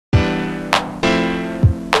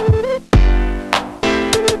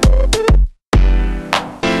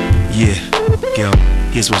Yeah, girl,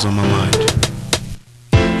 here's what's on my mind.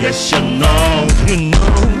 Yes, you know,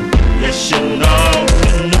 yes, you know,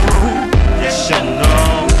 yes, you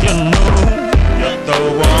know, you're the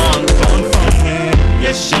one for me.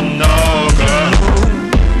 Yes, you know, girl,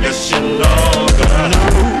 yes, you know, girl,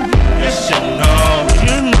 yes, you know,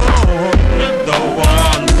 you're the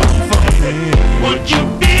one for me. Would you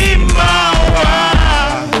be my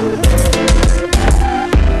wife?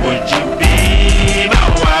 Would you be my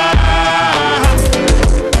wife?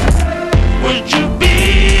 Would you be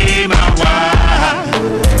my wife?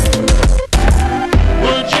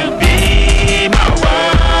 Would you be my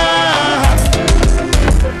wife?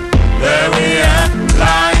 There we are,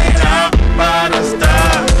 lying out by the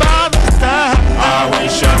star, I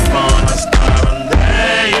wish upon a star, and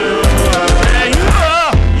there you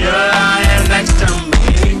are, you're lying next to me,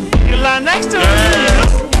 you lie next to me,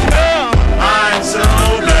 girl, I'm so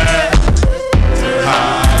glad to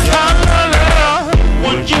have your love.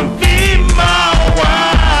 Would you be my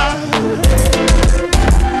wife?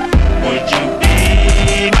 Would you be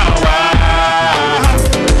my wife?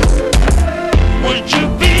 Would you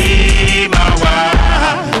be my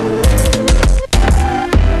wife?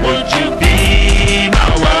 Would you be my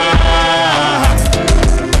wife?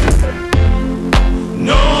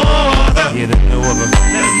 No other, Yeah, there's no other.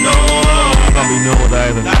 there's no Gonna be no other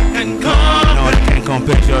either. that can No, compare I can't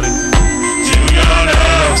compare, shorty. to your love.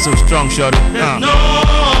 Love so strong, shorty. There's no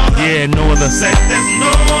other, Yeah, no other. say there's no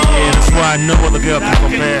Yeah, that's why no other girl can that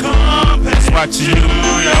compare. can compare That's why to you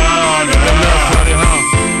your love.